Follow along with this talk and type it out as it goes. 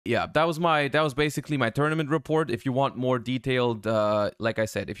yeah, that was basically my tournament report. If you want more detailed, like I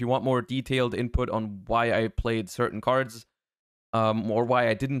said, if you want more detailed input on why I played certain cards, or why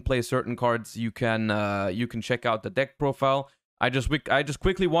I didn't play certain cards, you can check out the deck profile. I just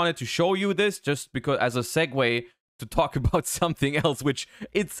quickly wanted to show you this just because as a segue to talk about something else, which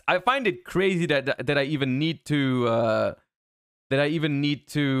I find it crazy that I even need to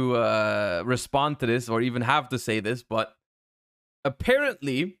respond to this or even have to say this, but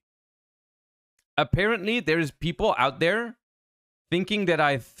apparently there's people out there thinking that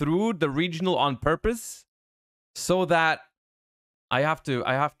I threw the regional on purpose so that I have to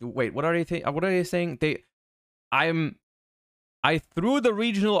wait. What are they saying? I threw the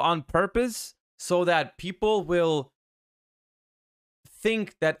regional on purpose so that people will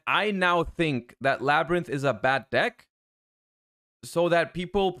think that I now think that Labyrinth is a bad deck, so that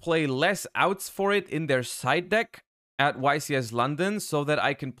people play less outs for it in their side deck at YCS London, so that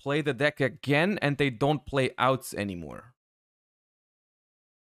I can play the deck again and they don't play outs anymore.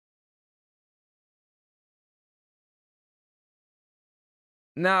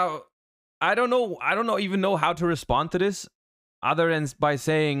 Now, I don't even know how to respond to this other than by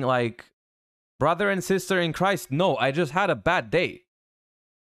saying, like, brother and sister in Christ, no, I just had a bad day.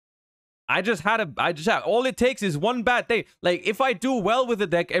 All it takes is one bad day. Like, if I do well with the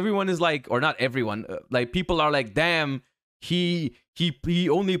deck, everyone is like, or not everyone, like, people are like, damn, he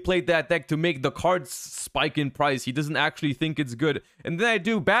only played that deck to make the cards spike in price. He doesn't actually think it's good. And then I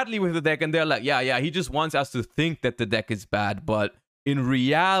do badly with the deck, and they're like, yeah, he just wants us to think that the deck is bad, but in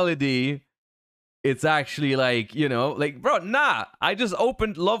reality, it's actually like, you know, like, bro, nah. I just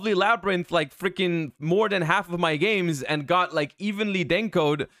opened Lovely Labyrinth like freaking more than half of my games and got like evenly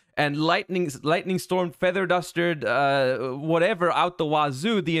Denko'd and Lightning Storm, Feather Dustered, whatever out the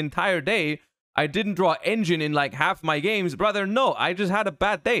wazoo the entire day. I didn't draw Engine in like half my games. Brother, no, I just had a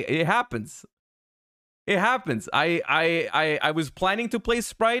bad day. It happens. It happens. I was planning to play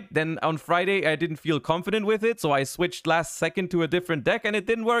Sprite, then on Friday I didn't feel confident with it, so I switched last second to a different deck and it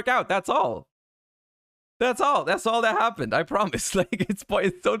didn't work out. That's all. That's all that happened. I promise. Like, it's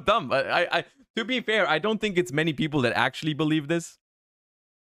so dumb. But to be fair, I don't think it's many people that actually believe this.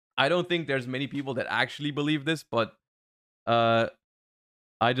 I don't think there's many people that actually believe this, but I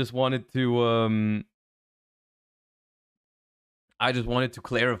just wanted to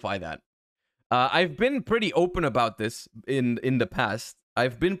clarify that. I've been pretty open about this in the past.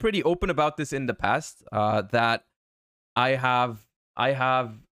 That I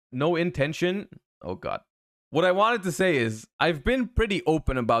have no intention. Oh God. What I wanted to say is I've been pretty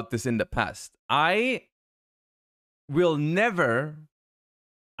open about this in the past. I will never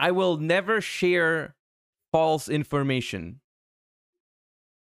share false information.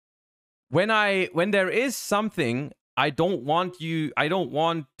 When there is something, I don't want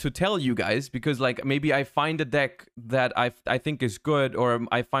to tell you guys, because like maybe I find a deck that I think is good, or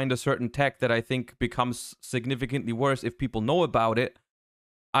I find a certain tech that I think becomes significantly worse if people know about it.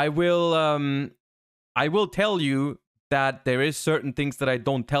 I will tell you that there is certain things that I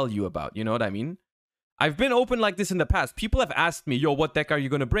don't tell you about. You know what I mean? I've been open like this in the past. People have asked me, yo, what deck are you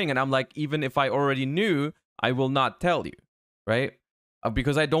going to bring? And I'm like, even if I already knew, I will not tell you, right?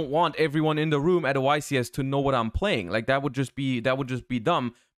 Because I don't want everyone in the room at a YCS to know what I'm playing. Like, that would just be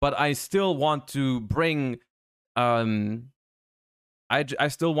dumb. But I still want to bring, I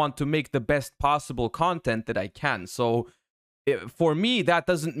still want to make the best possible content that I can. So for me, that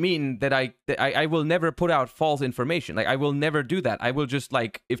doesn't mean that I will never put out false information. Like, I will never do that. I will just,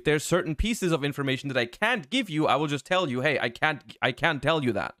 like, if there's certain pieces of information that I can't give you, I will just tell you, hey, I can't tell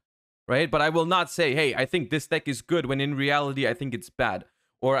you that, right? But I will not say, hey, I think this deck is good, when in reality I think it's bad.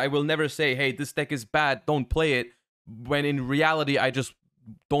 Or I will never say, hey, this deck is bad, don't play it, when in reality I just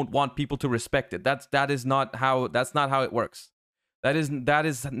don't want people to respect it. That's not how it works. That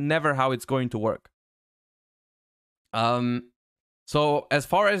is never how it's going to work. So as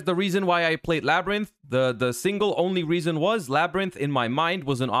far as the reason why I played Labyrinth, the single only reason was Labyrinth in my mind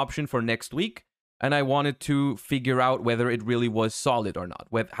was an option for next week, and I wanted to figure out whether it really was solid or not,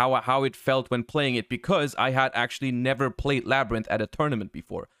 with how it felt when playing it, because I had actually never played Labyrinth at a tournament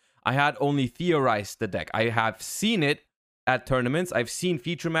before. I had only theorized the deck. I have seen it at tournaments. I've seen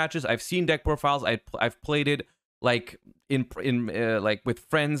feature matches. I've seen deck profiles. I've played it like in like with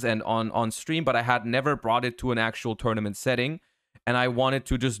friends and on stream, but I had never brought it to an actual tournament setting. And I wanted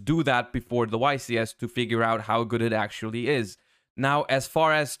to just do that before the YCS to figure out how good it actually is. Now, as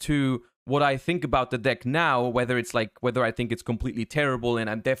far as to what I think about the deck now, whether I think it's completely terrible and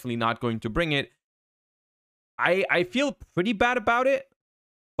I'm definitely not going to bring it, I feel pretty bad about it,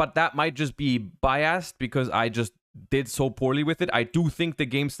 but that might just be biased because I just did so poorly with it. I do think the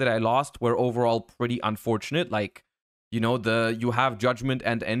games that I lost were overall pretty unfortunate. Like, you know, you have Judgment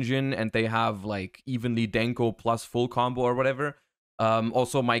and Engine, and they have like evenly Denko plus full combo or whatever.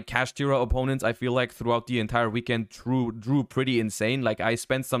 Also, my Kashtira opponents, I feel like throughout the entire weekend drew pretty insane. Like, I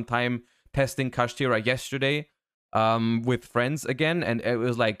spent some time testing Kashtira yesterday with friends again, and it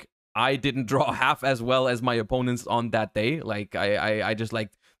was like I didn't draw half as well as my opponents on that day. Like, I just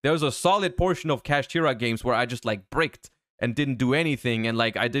like, there was a solid portion of Kashtira games where I just like bricked and didn't do anything, and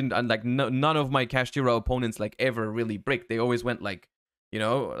like I didn't, and like none of my Kashtira opponents like ever really bricked. They always went like, you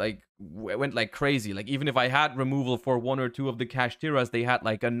know, like went like crazy. Like, even if I had removal for one or two of the Kashtiras, they had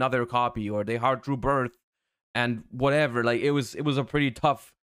like another copy, or they hard drew birth and whatever. Like, it was a pretty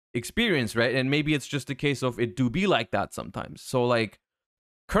tough experience, right? And maybe it's just a case of it do be like that sometimes. So like,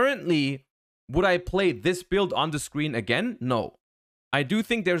 currently, would I play this build on the screen again? No. I do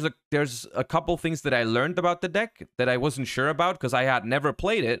think there's a couple things that I learned about the deck that I wasn't sure about because I had never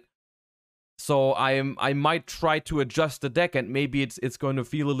played it. So I might try to adjust the deck, and maybe it's going to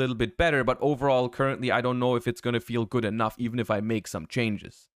feel a little bit better. But overall, currently, I don't know if it's going to feel good enough, even if I make some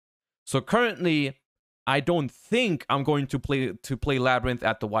changes. So currently, I don't think I'm going to play Labyrinth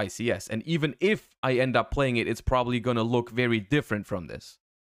at the YCS. And even if I end up playing it, it's probably going to look very different from this.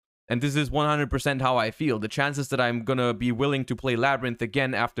 And this is 100% how I feel. The chances that I'm going to be willing to play Labyrinth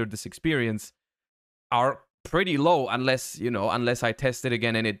again after this experience are pretty low, unless, you know, unless I test it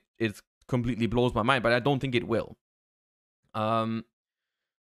again and it completely blows my mind, but I don't think it will. I'm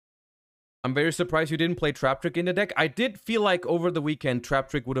very surprised you didn't play Trap Trick in the deck. I did feel like over the weekend, Trap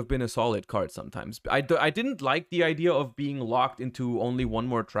Trick would have been a solid card sometimes. I didn't like the idea of being locked into only one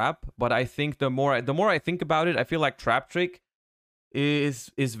more trap, but I think the more I think about it, I feel like Trap Trick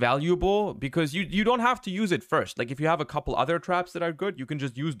is valuable because you don't have to use it first. Like, if you have a couple other traps that are good, you can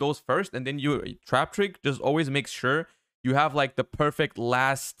just use those first, and then you Trap Trick just always makes sure you have like the perfect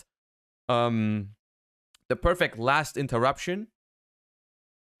last interruption,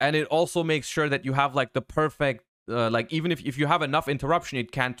 and it also makes sure that you have like the perfect like, even if you have enough interruption,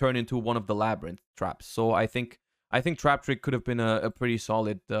 it can turn into one of the Labyrinth traps. So I think Trap Trick could have been a pretty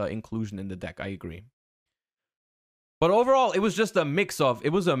solid inclusion in the deck. I agree. But overall, it was just a mix of,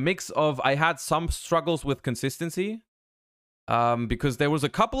 I had some struggles with consistency. Because there was a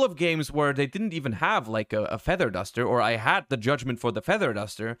couple of games where they didn't even have like a Feather Duster, or I had the Judgment for the Feather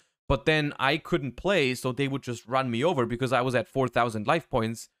Duster, but then I couldn't play, so they would just run me over because I was at 4,000 life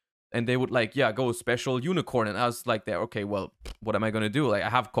points, and they would like, yeah, go special Unicorn, and I was like, there, okay, well, what am I gonna do? Like, I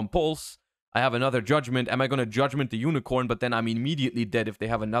have Compulse, I have another Judgment, am I gonna Judgment the Unicorn, but then I'm immediately dead if they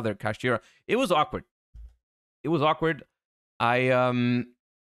have another Kashtira? It was awkward. It was awkward. I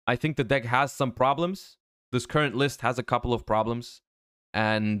think the deck has some problems. This current list has a couple of problems,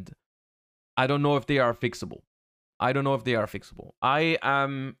 and I don't know if they are fixable. I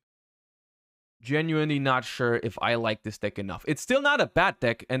am genuinely not sure if I like this deck enough. It's still not a bad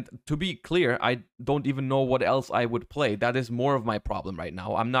deck, and to be clear, I don't even know what else I would play. That is more of my problem right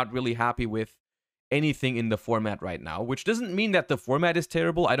now. I'm not really happy with anything in the format right now, which doesn't mean that the format is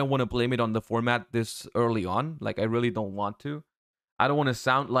terrible. I don't want to blame it on the format this early on. Like, I really don't want to. I don't want to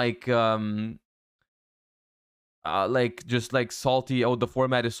sound like just like salty, oh, the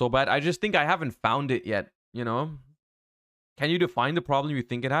format is so bad. I just think I haven't found it yet, you know? Can you define the problem you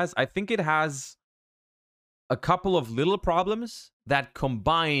think it has? I think it has a couple of little problems that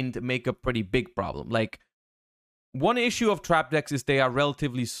combined make a pretty big problem. Like, one issue of trap decks is they are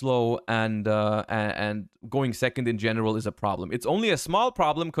relatively slow, and going second in general is a problem. It's only a small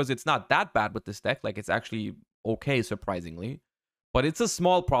problem because it's not that bad with this deck. Like, it's actually okay, surprisingly. But it's a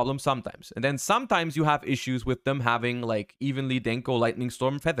small problem sometimes. And then sometimes you have issues with them having like evenly Denko, Lightning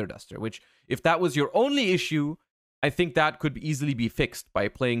Storm, Feather Duster, which if that was your only issue, I think that could easily be fixed by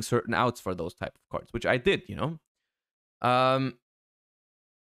playing certain outs for those type of cards, which I did, you know?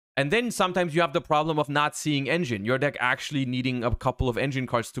 And then sometimes you have the problem of not seeing Engine. Your deck actually needing a couple of Engine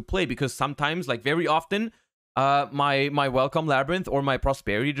cards to play, because sometimes, like very often, my Welcome Labyrinth or my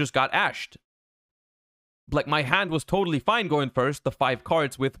Prosperity just got ashed. Like, my hand was totally fine going first, the 5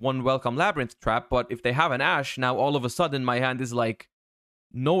 cards with one Welcome Labyrinth trap, but if they have an Ash, now all of a sudden my hand is like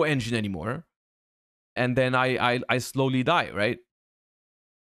no Engine anymore. And then I slowly die, right?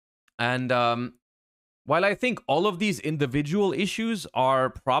 And while I think all of these individual issues are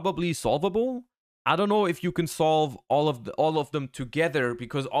probably solvable, I don't know if you can solve all of them together,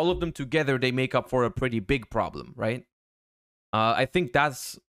 because all of them together, they make up for a pretty big problem, right? I think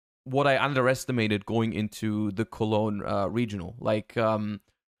that's what I underestimated going into the Cologne regional. Like,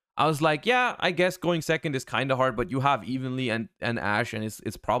 I was like, yeah, I guess going second is kind of hard, but you have Evenly and Ash, and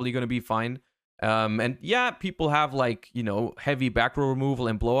it's probably going to be fine. And yeah, people have like, you know, heavy back row removal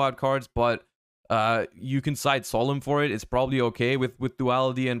and blowout cards, but you can cite Solemn for it. It's probably okay with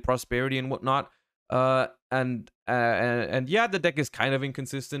duality and prosperity and whatnot. And yeah, the deck is kind of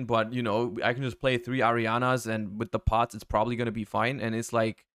inconsistent, but you know, I can just play 3 Arianas, and with the pots, it's probably gonna be fine. And it's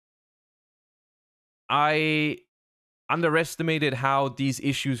like, I underestimated how these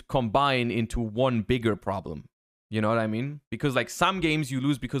issues combine into one bigger problem. You know what I mean? Because like some games you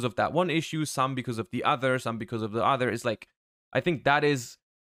lose because of that one issue, some because of the other, some because of the other. It's like, I think that is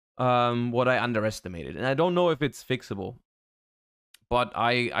what I underestimated, and I don't know if it's fixable, but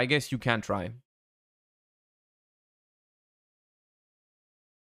I guess you can try.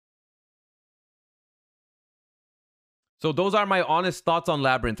 So those are my honest thoughts on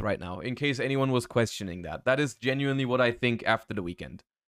Labyrinth right now, in case anyone was questioning that. That is genuinely what I think after the weekend.